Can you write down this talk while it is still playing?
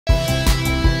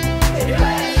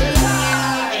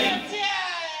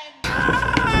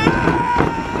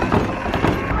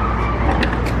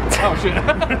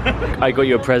shirt. I got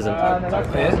you a present.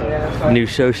 New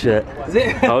show shirt. Is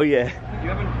it? Oh yeah. You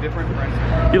have a different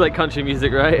brand. You like country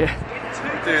music, right?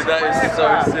 Dude, that is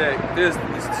so sick. This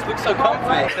looks so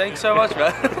comfy. Thanks so much,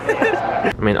 man.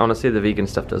 I mean, honestly, the vegan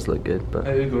stuff does look good, but...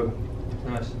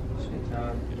 Nice.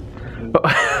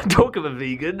 Talk of a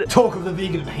vegan. Talk of the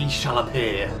vegan, he shall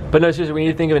appear. But no, seriously, we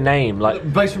need to think of a name, like...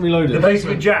 Basement Reloaded. The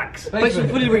Basement Jacks. Basement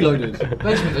fully reloaded.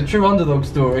 Basement, a true underdog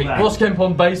story. Ross Kemp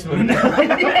on Basement.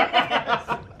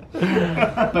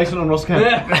 Basement on Ross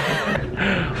Kemp.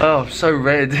 Oh, so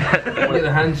red. Get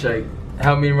the handshake.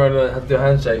 Help me and Roland have to do a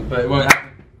handshake, but it won't happen.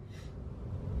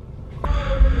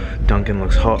 Duncan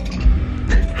looks hot.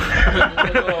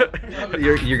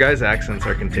 your guys' accents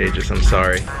are contagious, I'm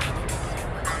sorry.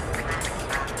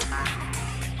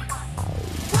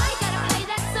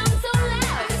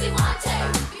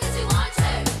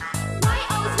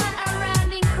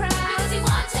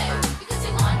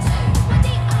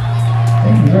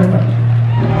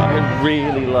 I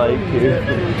really like you.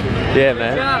 Yeah,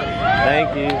 man.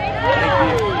 Thank you.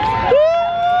 Thank you.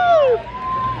 Woo!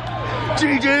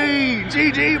 GG!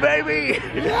 GG, baby!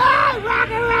 Yeah!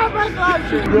 Rockin' around my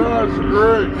country! That's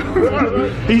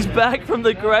great! He's back from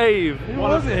the grave! Who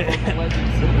was it?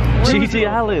 GG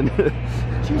Allen!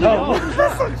 Oh,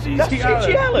 that's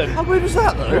GG Allen. How weird was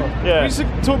that though? Yeah. We used to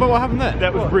talk about what happened there.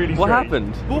 That was really What strange.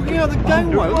 happened? Walking out the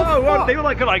gangway. Whoa, they were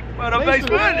like on a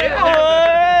basement.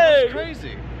 Hey!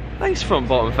 Crazy. Thanks, Front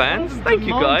Bottom fans. Thank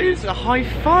you, guys. A high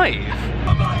five.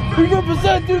 We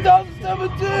represent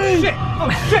 2017! Shit! Oh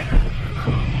shit!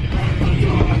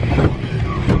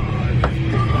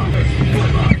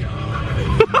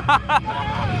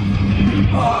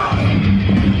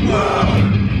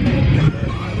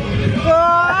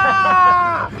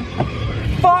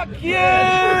 Fuck you!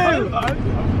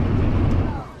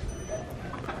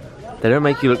 They don't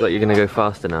make you look like you're gonna go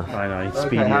fast enough. I know, it's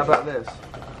speedy. Okay, how about this?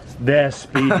 They're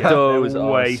speedy. Those They're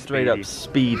are way straight speedy. up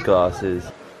speed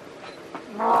glasses.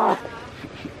 Are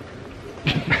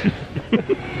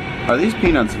these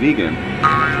peanuts vegan?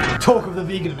 Talk of the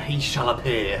vegan, he shall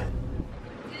appear.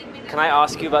 Can I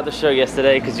ask you about the show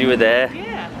yesterday because you were there?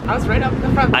 Yeah, I was right up in the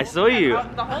front. I saw you. The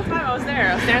whole time I was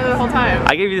there. I was there the whole time.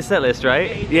 I gave you the set list,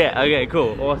 right? Yeah, okay,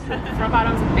 cool. Awesome. Front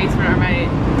Bottoms and Basement are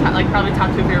my probably top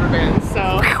 2 favorite bands.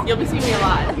 So you'll be seeing me a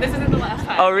lot. This isn't the last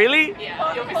time. Oh, really?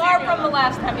 Yeah. You'll be Far seeing me a from the lot.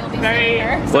 last time you'll be Very. seeing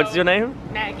her. What's your name?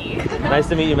 Maggie. Nice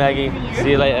to meet you, Maggie.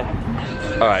 See you later.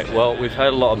 Alright, well, we've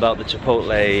heard a lot about the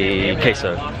Chipotle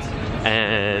queso.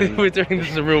 And We're doing this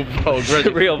as a real vlog,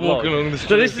 right? real Walking vlog. along the So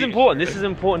street. this is important. This is an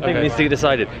important thing that Okay. needs to get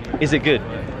decided. Is it good?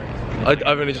 I've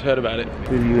only just heard about it.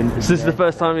 So this is the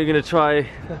first time you're going to try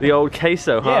the old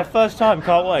queso, huh? Yeah, first time,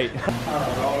 can't wait.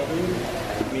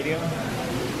 Medium?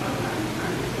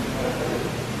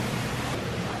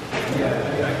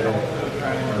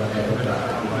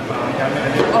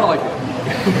 I like it.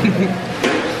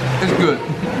 It's good.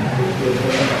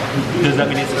 Does that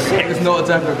mean it's a six? It's not a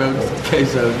Taco Bell, it's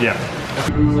queso. Yeah.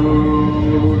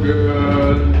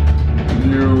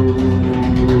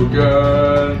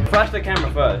 Flash the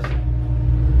camera first.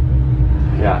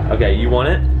 Yeah, okay, you want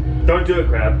it? Don't do it,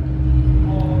 Crab.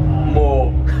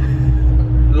 More.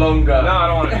 Longer. No, I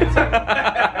don't want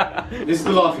it. This is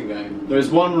the laughing game. There is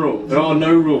one rule. There are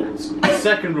no rules. The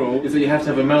second rule is that you have to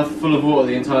have a mouth full of water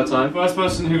the entire time. First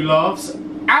person who laughs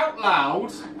out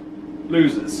loud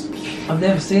loses. I've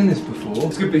never seen this before.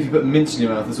 It's good if you put mince in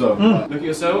your mouth as well. Right, look at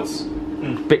yourselves.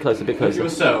 Bit closer, bit Look at closer.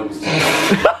 yourselves.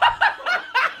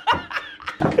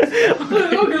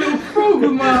 Look, a little frog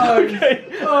in my eye. Okay.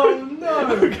 Oh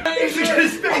no. He's gonna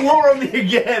spit water on me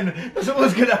again. That's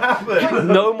what's gonna happen.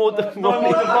 No more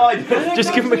divide.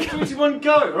 Just give him a count. 3, 2, 1,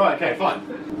 go! Right, okay, fine.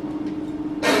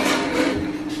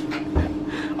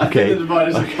 I Okay. think the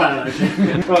divider's a fan,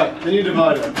 actually. Right, the new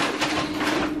divider.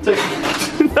 Take.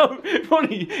 No,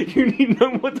 Ronnie, you need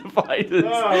no more dividers.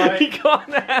 Alright. He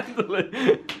can't handle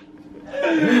it.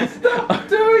 Stop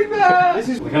doing that! This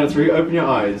is the count of 3, open your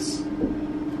eyes.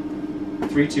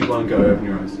 3, 2, 1, go, open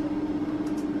your eyes.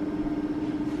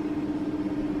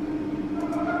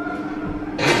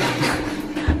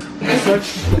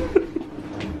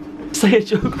 Say a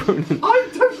joke, Ronan. I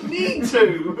don't need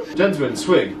to! Gentlemen,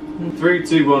 swig. 3,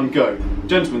 2, 1, go.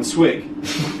 Gentlemen, swig.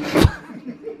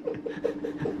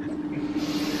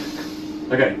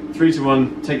 Okay, 3, 2,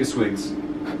 1, take your swigs.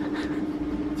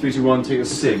 3, 2, 1, take your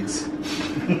cigs.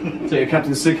 Take your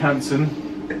Captain Sig Handsome.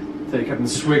 Take your Captain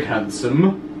Swig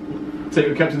Handsome. Take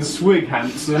your Captain Swig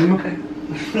Handsome.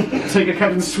 Take your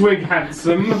Captain Swig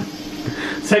Handsome.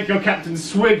 Take your Captain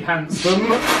Swig Handsome.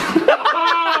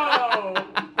 Oh!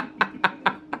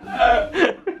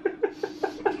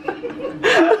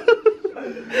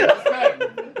 That's 10.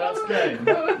 That's 10.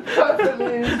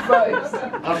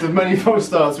 After many false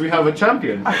starts, we have a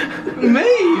champion. Me?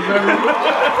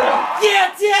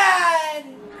 Yeah, Dad!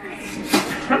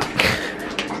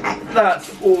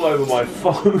 That's all over my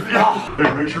phone.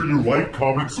 Hey, make sure you like,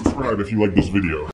 comment, subscribe if you like this video.